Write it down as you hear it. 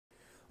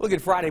Well,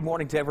 good Friday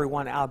morning to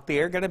everyone out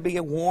there. Going to be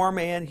a warm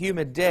and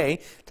humid day.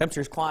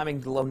 Temperatures climbing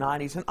to the low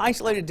 90s. An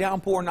isolated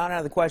downpour not out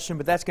of the question,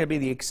 but that's going to be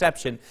the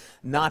exception,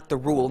 not the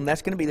rule. And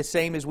that's going to be the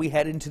same as we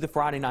head into the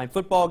Friday night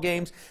football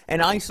games.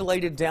 An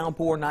isolated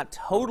downpour not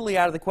totally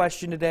out of the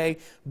question today,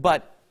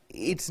 but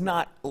it's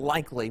not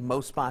likely.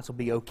 Most spots will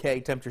be okay.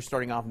 Temperatures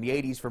starting off in the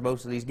 80s for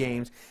most of these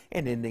games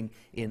and ending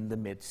in the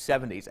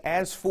mid-70s.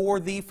 As for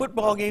the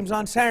football games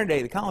on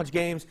Saturday, the college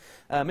games,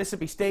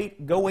 Mississippi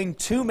State going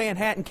to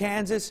Manhattan,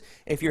 Kansas.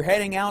 If you're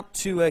heading out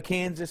to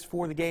Kansas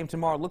for the game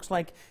tomorrow, it looks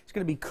like it's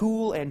going to be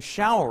cool and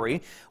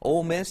showery.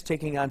 Ole Miss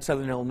taking on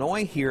Southern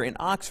Illinois here in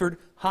Oxford.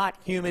 Hot,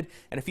 humid,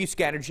 and a few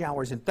scattered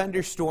showers and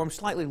thunderstorms.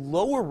 Slightly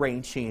lower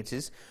rain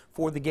chances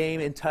for the game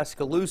in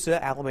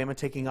Tuscaloosa. Alabama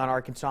taking on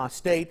Arkansas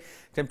State.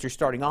 Temperatures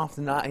starting off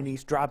in the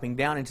 90s, dropping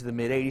down into the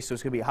mid-80s, so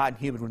it's going to be a hot and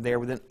humid one there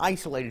with an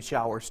isolated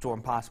shower or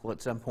storm possible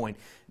at some point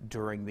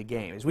during the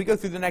game. As we go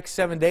through the next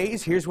 7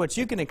 days, here's what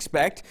you can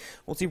expect.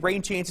 We'll see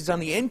rain chances on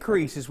the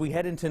increase as we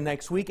head into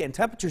next week, and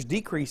temperatures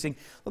decreasing.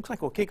 Looks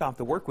like we'll kick off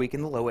the work week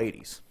in the low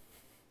 80s.